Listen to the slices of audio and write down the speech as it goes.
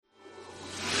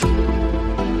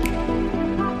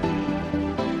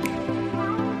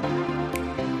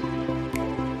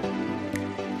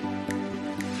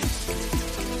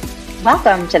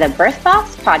Welcome to the Birth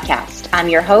Boss Podcast. I'm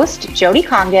your host, Jody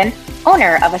Congdon,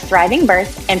 owner of a thriving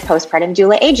birth and postpartum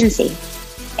doula agency.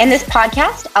 In this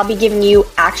podcast, I'll be giving you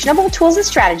actionable tools and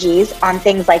strategies on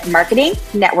things like marketing,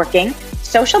 networking,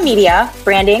 social media,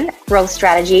 branding, growth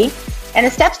strategy, and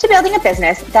the steps to building a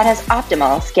business that has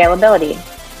optimal scalability.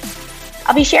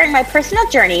 I'll be sharing my personal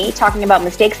journey, talking about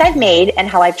mistakes I've made and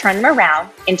how I've turned them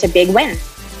around into big wins.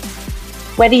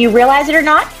 Whether you realize it or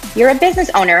not, you're a business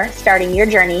owner starting your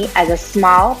journey as a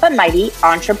small but mighty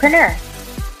entrepreneur.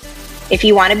 If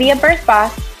you want to be a birth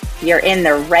boss, you're in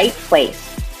the right place.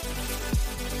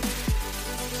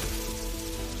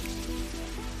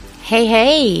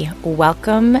 Hey,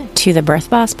 welcome to the Birth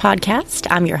Boss Podcast.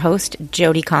 I'm your host,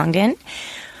 Jody Congdon.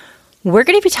 We're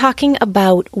going to be talking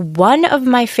about one of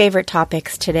my favorite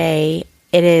topics today.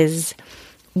 It is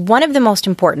one of the most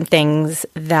important things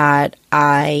that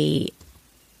I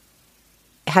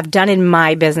have done in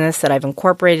my business, that I've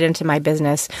incorporated into my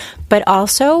business, but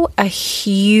also a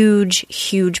huge,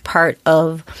 huge part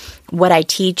of what I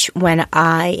teach when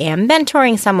I am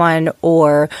mentoring someone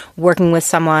or working with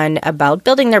someone about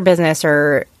building their business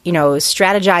or,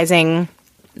 strategizing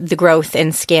the growth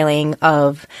and scaling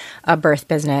of a birth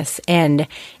business. And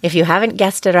if you haven't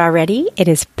guessed it already, it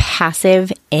is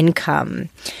passive income.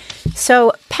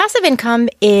 So passive income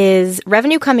is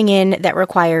revenue coming in that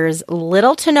requires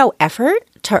little to no effort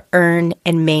to earn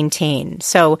and maintain.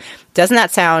 So doesn't that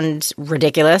sound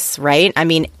ridiculous, right? I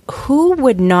mean, who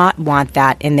would not want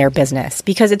that in their business?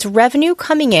 Because it's revenue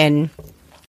coming in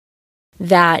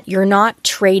that you're not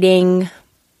trading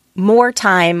more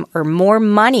time or more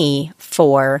money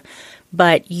for,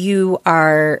 but you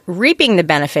are reaping the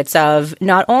benefits of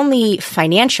not only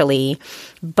financially,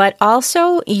 but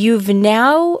also you've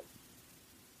now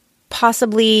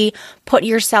possibly put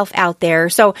yourself out there.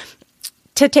 So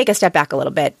to take a step back a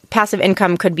little bit, passive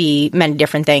income could be many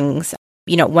different things.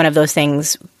 One of those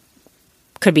things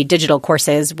could be digital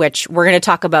courses, which we're going to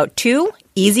talk about two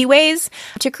easy ways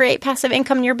to create passive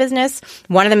income in your business.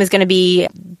 One of them is going to be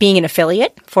being an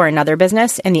affiliate for another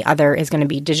business, and the other is going to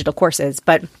be digital courses.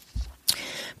 But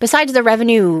besides the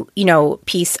revenue,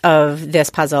 piece of this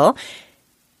puzzle,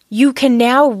 you can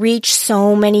now reach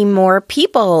so many more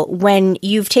people when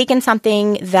you've taken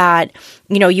something that,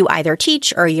 you either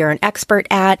teach or you're an expert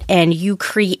at, and you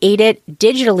create it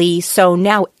digitally so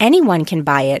now anyone can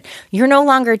buy it. You're no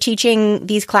longer teaching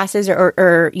these classes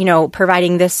or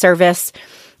providing this service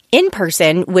in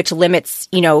person, which limits,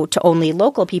 to only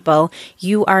local people.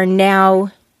 You are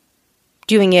now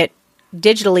doing it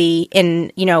digitally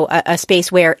in, a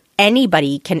space where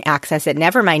anybody can access it,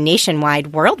 never mind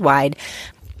nationwide, worldwide.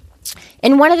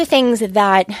 And one of the things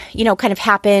that, kind of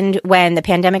happened when the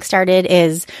pandemic started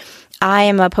is I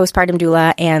am a postpartum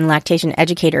doula and lactation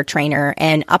educator trainer.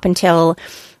 And up until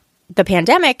the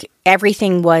pandemic,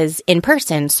 everything was in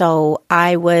person. So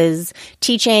I was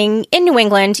teaching in New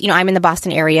England. I'm in the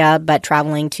Boston area, but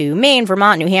traveling to Maine,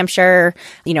 Vermont, New Hampshire,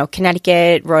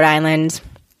 Connecticut, Rhode Island.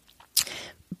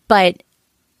 But,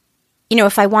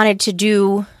 if I wanted to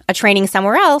do a training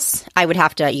somewhere else, I would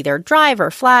have to either drive or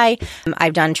fly.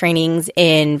 I've done trainings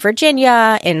in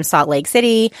Virginia, in Salt Lake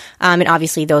City, and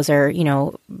obviously those are,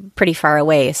 pretty far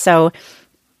away. So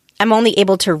I'm only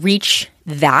able to reach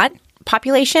that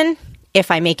population if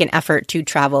I make an effort to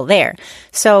travel there.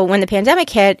 So when the pandemic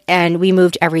hit and we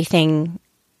moved everything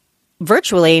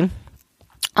virtually,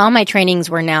 all my trainings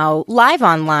were now live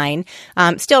online,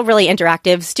 still really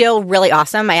interactive, still really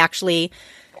awesome. I actually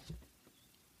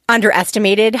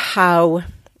underestimated how,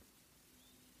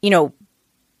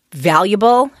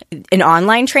 valuable an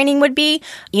online training would be.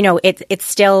 It's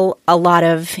still a lot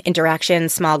of interaction,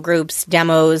 small groups,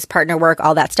 demos, partner work,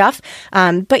 all that stuff.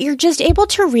 But you're just able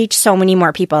to reach so many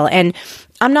more people. And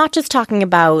I'm not just talking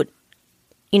about,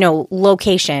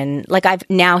 location. Like I've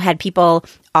now had people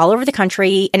all over the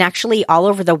country and actually all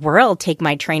over the world take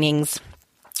my trainings,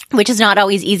 which is not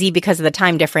always easy because of the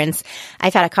time difference.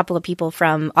 I've had a couple of people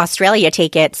from Australia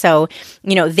take it. So,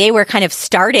 they were kind of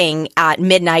starting at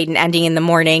midnight and ending in the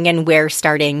morning, and we're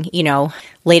starting,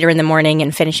 later in the morning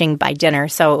and finishing by dinner.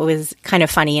 So it was kind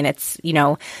of funny, and it's,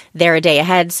 they're a day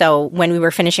ahead. So when we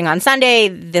were finishing on Sunday,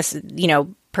 this,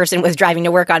 person was driving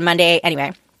to work on Monday.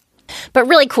 Anyway, but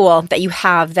really cool that you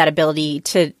have that ability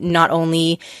to not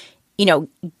only,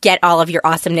 get all of your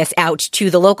awesomeness out to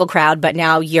the local crowd, but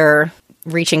now you're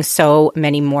reaching so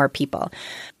many more people.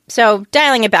 So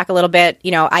dialing it back a little bit,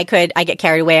 I get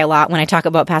carried away a lot when I talk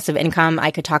about passive income.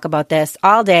 I could talk about this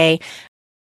all day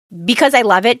because I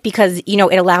love it, because, it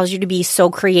allows you to be so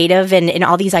creative, and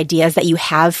all these ideas that you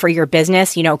have for your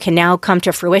business, can now come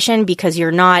to fruition because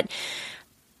you're not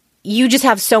you just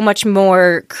have so much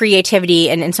more creativity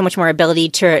and so much more ability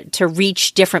to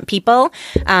reach different people.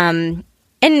 And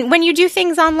when you do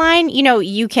things online,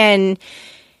 you can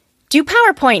do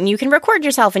PowerPoint and you can record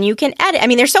yourself and you can edit. I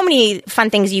mean, there's so many fun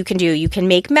things you can do. You can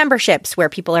make memberships where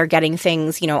people are getting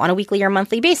things, on a weekly or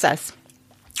monthly basis.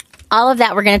 All of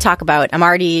that we're going to talk about. I'm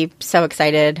already so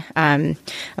excited. I'm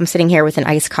sitting here with an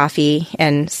iced coffee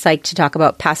and psyched to talk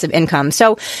about passive income.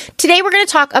 So today we're going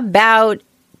to talk about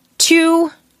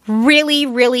 2 really,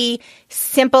 really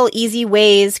simple, easy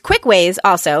ways, quick ways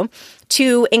also,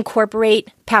 to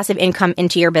incorporate passive income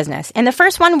into your business. And the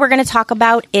first one we're going to talk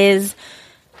about is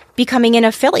becoming an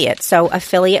affiliate. So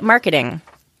affiliate marketing.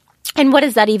 And what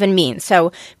does that even mean?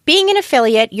 So being an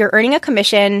affiliate, you're earning a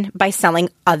commission by selling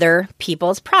other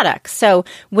people's products. So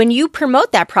when you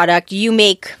promote that product, you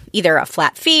make either a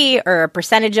flat fee or a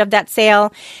percentage of that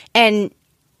sale. And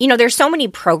there's so many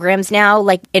programs now.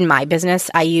 Like in my business,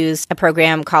 I use a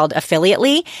program called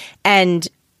Affiliately. And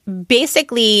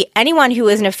basically, anyone who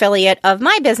is an affiliate of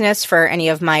my business for any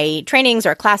of my trainings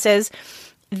or classes,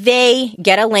 they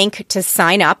get a link to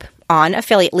sign up on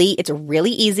Affiliately. It's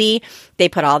really easy. They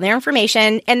put all their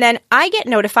information and then I get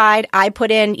notified. I put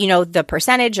in, the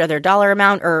percentage or their dollar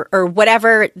amount or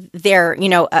whatever their,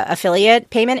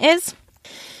 affiliate payment is.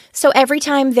 So every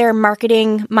time they're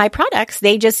marketing my products,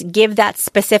 they just give that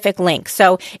specific link.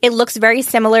 So it looks very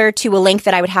similar to a link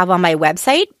that I would have on my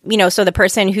website, so the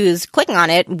person who's clicking on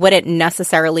it wouldn't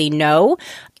necessarily know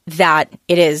that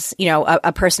it is,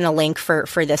 a personal link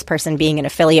for this person being an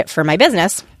affiliate for my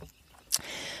business.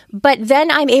 But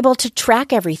then I'm able to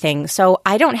track everything. So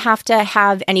I don't have to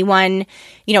have anyone,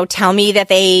 tell me that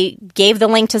they gave the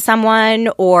link to someone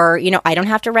or, I don't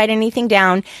have to write anything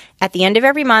down. At the end of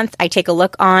every month, I take a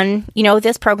look on,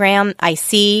 this program. I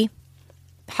see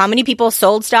how many people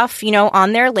sold stuff,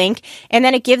 on their link, and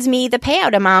then it gives me the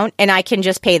payout amount and I can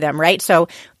just pay them, right? So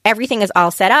everything is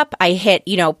all set up. I hit,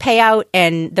 payout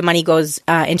and the money goes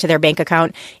into their bank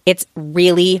account. It's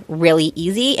really, really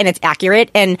easy and it's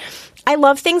accurate. And I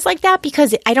love things like that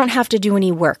because I don't have to do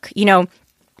any work.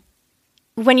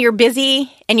 When you're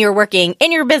busy and you're working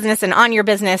in your business and on your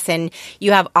business and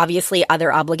you have obviously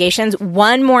other obligations,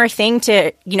 one more thing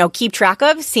to, keep track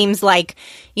of seems like,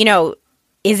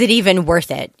 is it even worth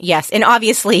it? Yes. And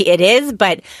obviously it is,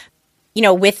 but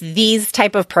with these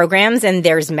type of programs, and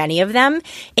there's many of them,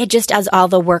 it just does all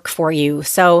the work for you.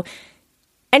 So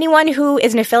anyone who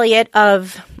is an affiliate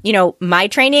of, my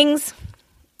trainings,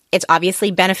 it's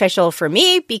obviously beneficial for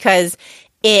me because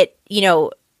it,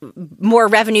 more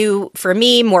revenue for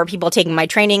me, more people taking my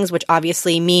trainings, which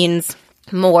obviously means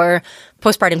more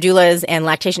postpartum doulas and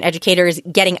lactation educators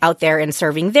getting out there and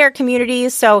serving their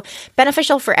communities. So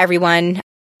beneficial for everyone.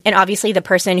 And obviously the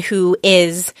person who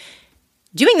is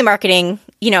doing the marketing,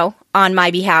 on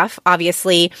my behalf,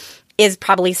 obviously is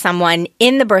probably someone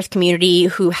in the birth community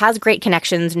who has great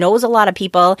connections, knows a lot of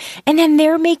people, and then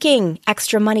they're making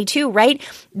extra money too, right?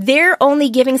 They're only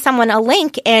giving someone a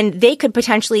link and they could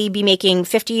potentially be making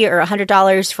 $50 or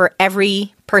 $100 for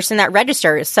every person that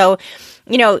registers. So,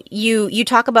 you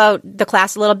talk about the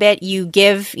class a little bit, you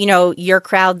give, your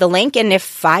crowd the link, and if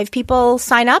 5 people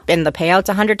sign up and the payout's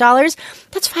 $100,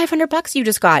 that's $500 you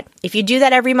just got. If you do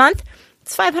that every month,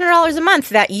 it's $500 a month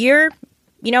that you're,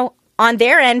 on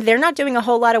their end, they're not doing a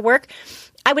whole lot of work.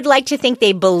 I would like to think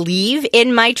they believe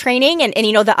in my training. And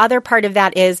the other part of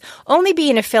that is only be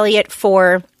an affiliate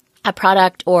for a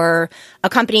product or a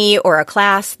company or a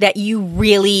class that you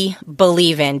really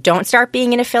believe in. Don't start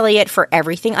being an affiliate for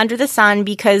everything under the sun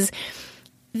because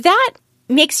that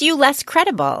makes you less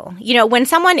credible. When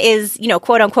someone is,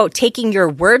 quote unquote, taking your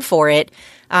word for it,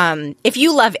 if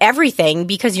you love everything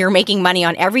because you're making money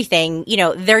on everything,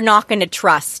 they're not going to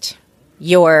trust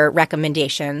your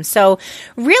recommendation. So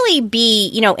really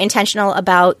be, intentional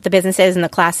about the businesses and the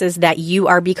classes that you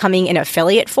are becoming an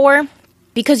affiliate for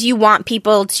because you want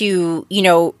people to,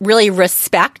 really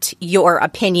respect your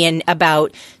opinion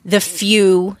about the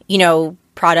few,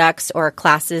 products or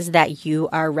classes that you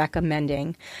are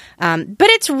recommending. But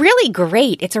it's really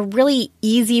great. It's a really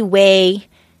easy way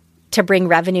to bring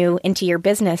revenue into your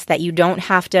business that you don't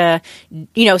have to,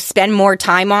 spend more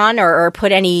time on or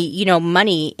put any,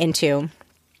 money into.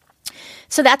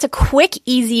 So that's a quick,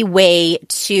 easy way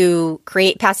to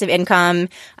create passive income.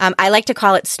 I like to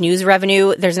call it snooze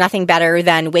revenue. There's nothing better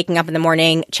than waking up in the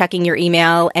morning, checking your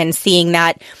email, and seeing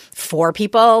that 4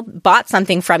 people bought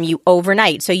something from you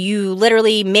overnight. So you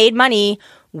literally made money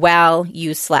while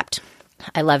you slept.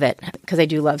 I love it because I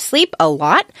do love sleep a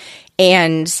lot.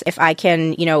 And if I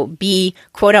can, be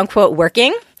quote unquote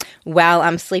working while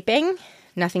I'm sleeping,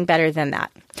 nothing better than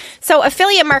that. So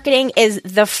affiliate marketing is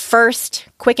the first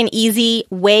quick and easy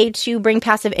way to bring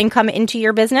passive income into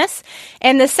your business.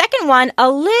 And the second one, a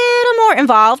little more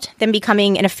involved than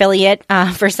becoming an affiliate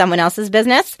for someone else's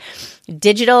business,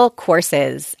 digital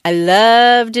courses. I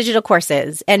love digital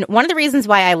courses. And one of the reasons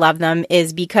why I love them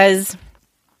is because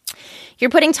you're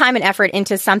putting time and effort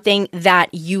into something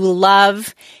that you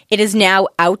love. It is now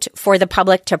out for the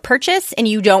public to purchase, and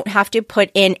you don't have to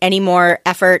put in any more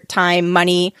effort, time,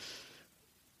 money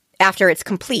after it's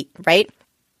complete, right?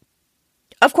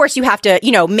 Of course, you have to,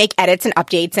 make edits and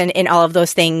updates and all of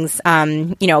those things,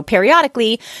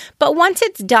 periodically. But once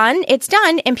it's done,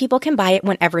 and people can buy it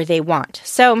whenever they want.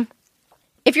 So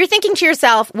if you're thinking to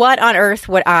yourself, what on earth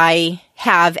would I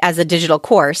have as a digital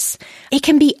course? It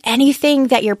can be anything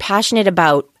that you're passionate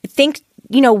about. Think,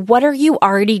 what are you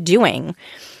already doing?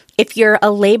 If you're a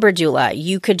labor doula,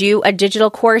 you could do a digital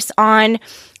course on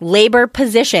labor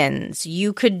positions.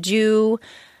 You could do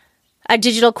a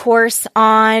digital course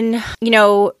on,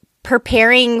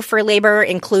 preparing for labor,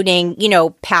 including,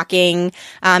 packing.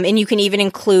 And you can even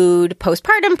include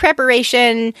postpartum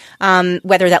preparation,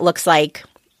 whether that looks like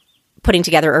putting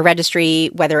together a registry,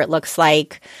 whether it looks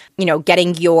like,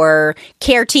 getting your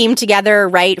care team together,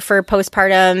 right, for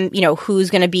postpartum, who's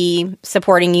going to be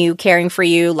supporting you, caring for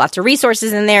you, lots of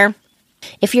resources in there.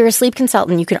 If you're a sleep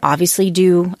consultant, you can obviously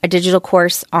do a digital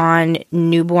course on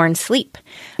newborn sleep.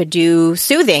 You could do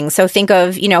soothing. So think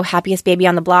of, Happiest Baby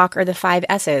on the Block or the 5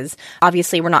 S's.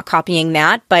 Obviously, we're not copying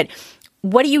that, but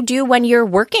what do you do when you're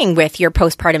working with your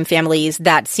postpartum families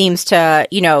that seems to,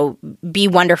 be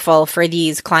wonderful for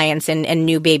these clients and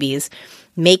new babies?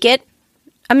 Make it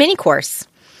a mini course.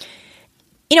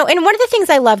 And one of the things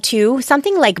I love too,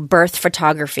 something like birth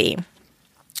photography.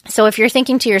 So if you're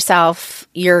thinking to yourself,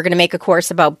 you're going to make a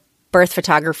course about birth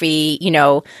photography,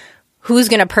 who's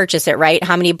going to purchase it, right?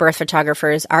 How many birth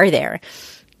photographers are there?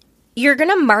 You're going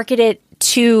to market it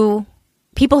to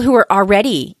people who are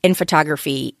already in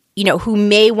photography, who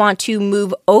may want to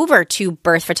move over to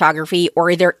birth photography,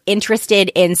 or they're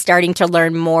interested in starting to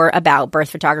learn more about birth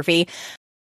photography.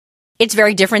 It's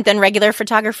very different than regular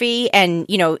photography. And,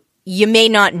 you may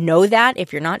not know that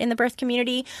if you're not in the birth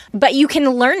community, but you can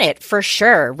learn it for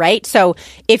sure, right? So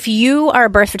if you are a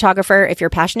birth photographer, if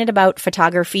you're passionate about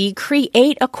photography,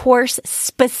 create a course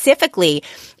specifically.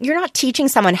 You're not teaching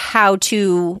someone how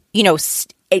to,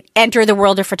 enter the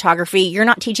world of photography. You're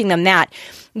not teaching them that.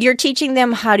 You're teaching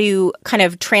them how to kind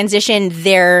of transition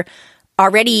their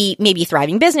already maybe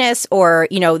thriving business or,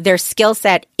 their skill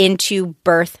set into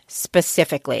birth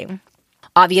specifically.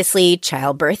 Obviously,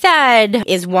 childbirth ed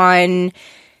is one.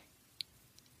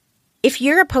 If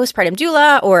you're a postpartum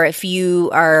doula or if you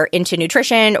are into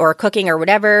nutrition or cooking or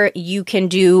whatever, you can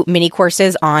do mini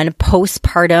courses on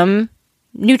postpartum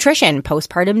nutrition,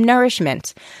 postpartum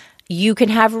nourishment. You can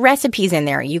have recipes in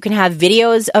there. You can have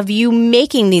videos of you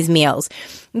making these meals.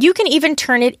 You can even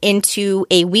turn it into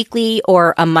a weekly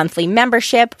or a monthly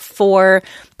membership for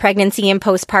pregnancy and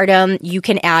postpartum. You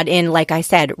can add in, like I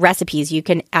said, recipes. You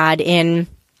can add in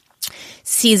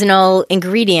seasonal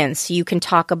ingredients. You can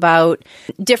talk about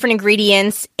different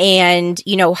ingredients and,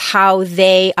 how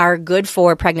they are good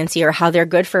for pregnancy or how they're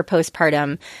good for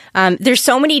postpartum. There's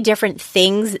so many different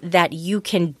things that you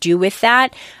can do with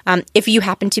that. If you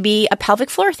happen to be a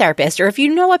pelvic floor therapist or if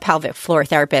you know a pelvic floor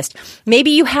therapist,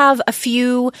 maybe you have a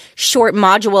few short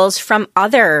modules from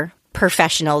other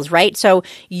professionals, right? So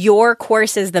your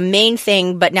course is the main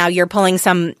thing, but now you're pulling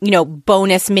some,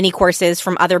 bonus mini courses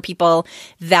from other people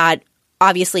that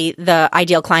obviously the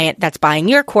ideal client that's buying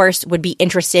your course would be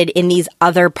interested in these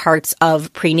other parts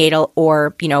of prenatal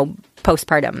or,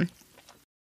 postpartum.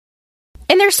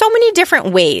 And there's so many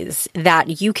different ways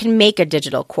that you can make a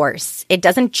digital course. It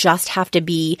doesn't just have to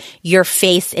be your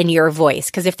face and your voice,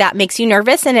 because if that makes you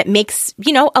nervous, and it makes,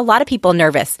 a lot of people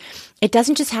nervous, it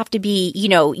doesn't just have to be,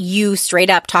 you straight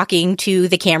up talking to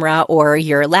the camera or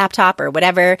your laptop or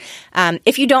whatever.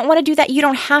 If you don't want to do that, you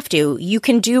don't have to. You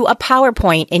can do a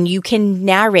PowerPoint and you can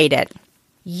narrate it.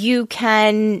 You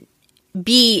can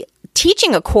be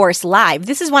teaching a course live.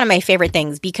 This is one of my favorite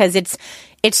things because it's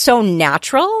so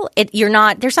natural.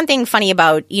 There's something funny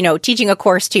about, teaching a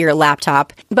course to your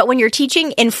laptop, but when you're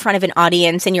teaching in front of an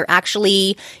audience and you're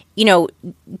actually,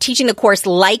 teaching the course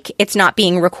like it's not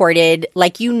being recorded,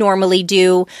 like you normally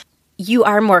do, you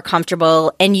are more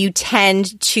comfortable and you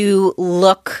tend to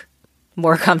look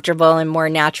more comfortable and more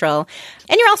natural.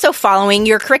 And you're also following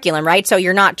your curriculum, right? So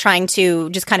you're not trying to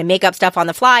just kind of make up stuff on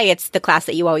the fly. It's the class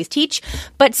that you always teach,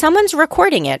 but someone's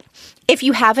recording it. If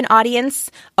you have an audience,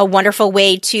 a wonderful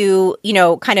way to,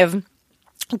 kind of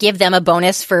give them a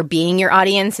bonus for being your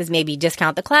audience is maybe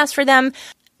discount the class for them.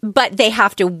 but they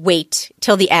have to wait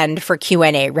till the end for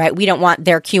Q&A, right? We don't want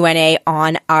their Q&A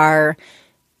on our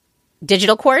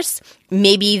digital course.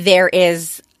 Maybe there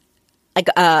is like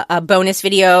a bonus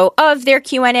video of their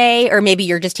Q&A, or maybe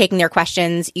you're just taking their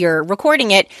questions, you're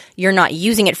recording it, you're not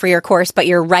using it for your course, but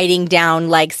you're writing down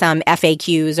like some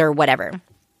FAQs or whatever.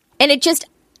 And it just,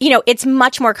 it's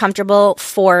much more comfortable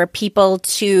for people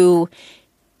to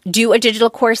do a digital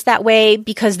course that way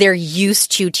because they're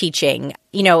used to teaching,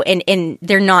 and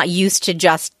they're not used to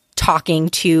just talking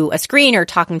to a screen or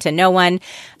talking to no one.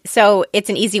 So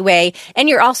it's an easy way. And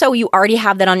you already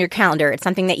have that on your calendar. It's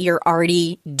something that you're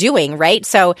already doing, right?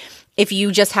 So if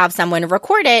you just have someone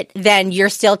record it, then you're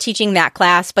still teaching that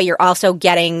class, but you're also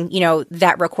getting,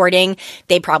 that recording.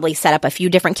 They probably set up a few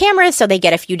different cameras so they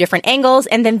get a few different angles,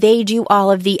 and then they do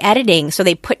all of the editing. So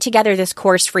they put together this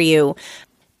course for you.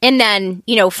 And then,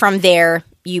 from there,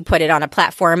 you put it on a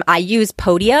platform. I use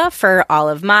Podia for all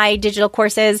of my digital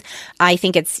courses. I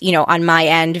think it's, on my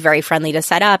end, very friendly to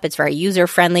set up. It's very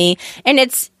user-friendly. And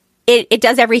it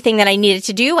does everything that I need it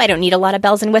to do. I don't need a lot of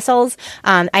bells and whistles.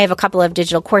 I have a couple of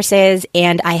digital courses,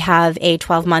 and I have a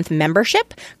 12-month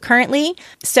membership currently.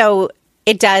 So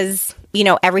it does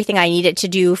everything I need it to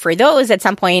do for those. At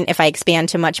some point, if I expand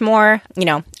to much more,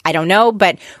 I don't know.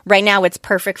 But right now it's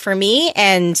perfect for me,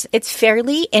 and it's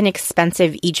fairly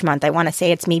inexpensive each month. I want to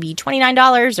say it's maybe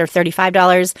 $29 or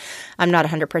 $35. I'm not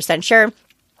 100% sure.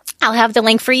 I'll have the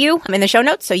link for you in the show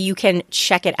notes so you can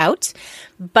check it out.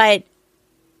 But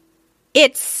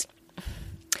it's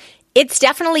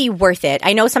definitely worth it.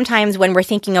 I know sometimes when we're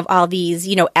thinking of all these,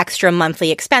 extra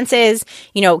monthly expenses,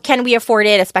 can we afford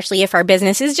it, especially if our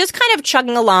business is just kind of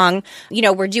chugging along,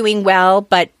 we're doing well,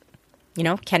 but,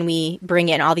 can we bring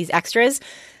in all these extras?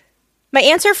 My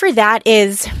answer for that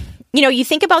is, you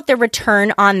think about the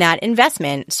return on that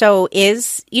investment. So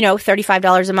is,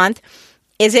 $35 a month,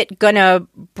 is it going to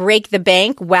break the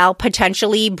bank while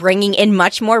potentially bringing in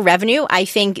much more revenue? I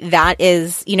think that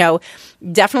is,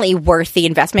 definitely worth the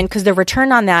investment because the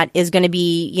return on that is going to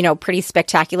be, pretty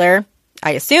spectacular,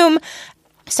 I assume.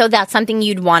 So that's something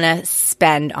you'd want to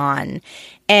spend on.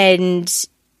 And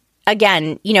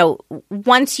again,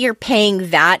 once you're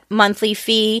paying that monthly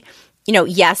fee,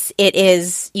 yes, it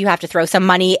is, you have to throw some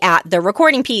money at the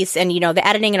recording piece and, the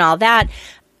editing and all that.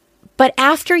 But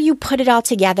after you put it all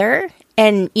together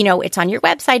and, it's on your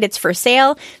website, it's for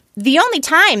sale, the only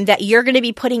time that you're going to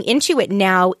be putting into it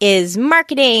now is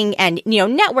marketing and,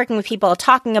 networking with people,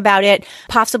 talking about it,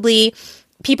 possibly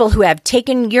people who have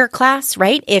taken your class,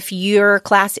 right? If your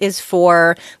class is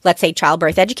for, let's say,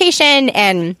 childbirth education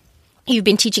and you've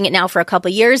been teaching it now for a couple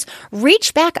of years,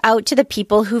 reach back out to the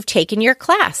people who've taken your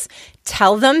class.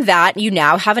 Tell them that you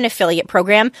now have an affiliate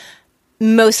program.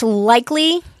 Most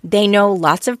likely, they know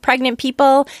lots of pregnant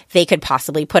people. They could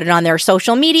possibly put it on their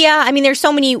social media. I mean, there's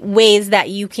so many ways that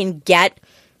you can get,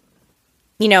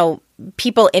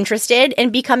 people interested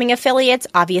in becoming affiliates.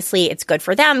 Obviously, it's good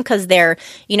for them because they're,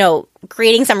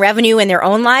 creating some revenue in their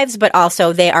own lives, but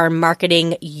also they are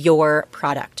marketing your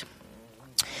product.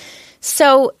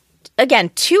 So again,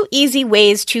 2 easy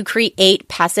ways to create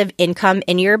passive income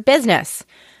in your business.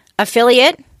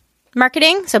 Affiliate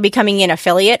marketing, so becoming an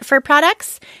affiliate for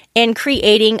products, and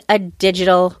creating a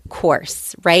digital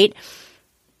course, right?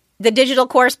 The digital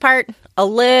course part, a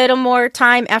little more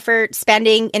time, effort,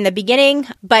 spending in the beginning,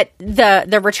 but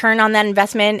the return on that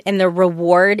investment and the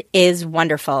reward is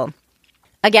wonderful.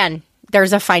 Again,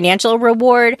 there's a financial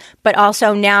reward, but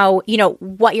also now,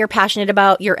 what you're passionate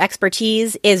about, your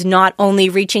expertise is not only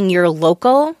reaching your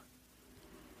local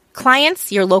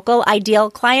clients, your local ideal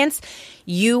clients,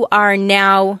 you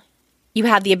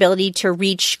have the ability to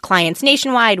reach clients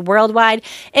nationwide, worldwide,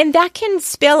 and that can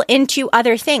spill into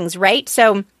other things, right?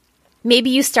 So maybe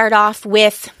you start off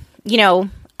with,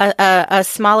 a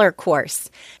smaller course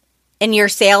and your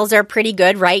sales are pretty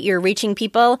good, right? You're reaching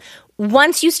people.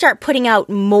 Once you start putting out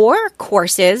more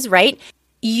courses, right,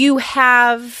 you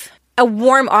have a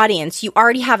warm audience. You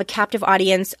already have a captive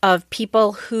audience of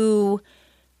people who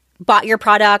bought your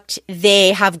product,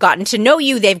 they have gotten to know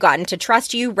you, they've gotten to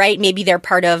trust you, right? Maybe they're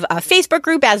part of a Facebook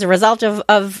group as a result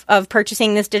of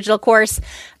purchasing this digital course.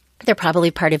 They're probably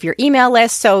part of your email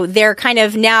list. So they're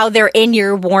they're in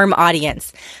your warm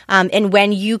audience. And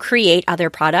when you create other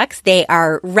products, they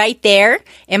are right there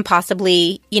and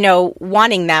possibly,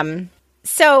 wanting them.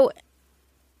 So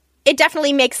it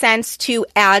definitely makes sense to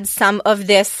add some of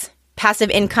this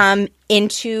passive income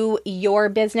into your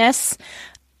business.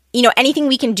 Anything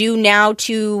we can do now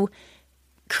to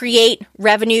create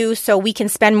revenue so we can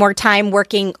spend more time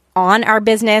working on our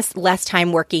business, less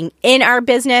time working in our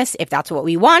business, if that's what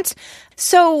we want,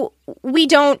 so we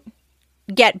don't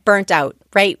get burnt out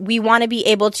right? We want to be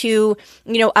able to,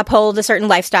 uphold a certain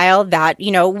lifestyle that,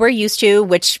 we're used to,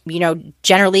 which,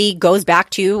 generally goes back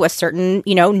to a certain,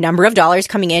 number of dollars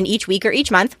coming in each week or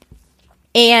each month.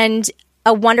 And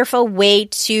a wonderful way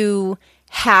to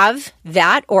have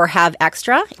that or have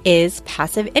extra is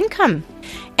passive income.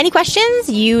 Any questions?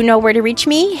 You know where to reach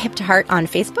me. Hip to Heart on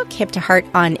Facebook, Hip to Heart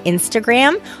on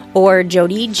Instagram, or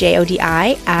Jodi, Jodi,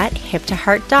 at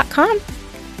hiptoheart.com.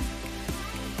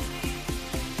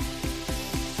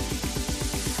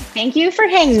 Thank you for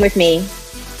hanging with me.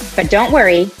 But don't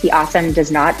worry, the awesome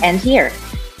does not end here.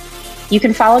 You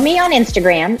can follow me on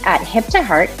Instagram at Hip to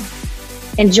Heart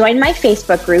and join my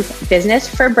Facebook group,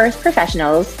 Business for Birth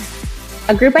Professionals,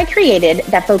 a group I created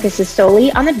that focuses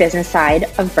solely on the business side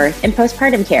of birth and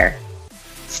postpartum care.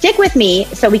 Stick with me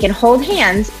so we can hold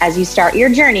hands as you start your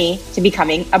journey to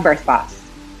becoming a birth boss.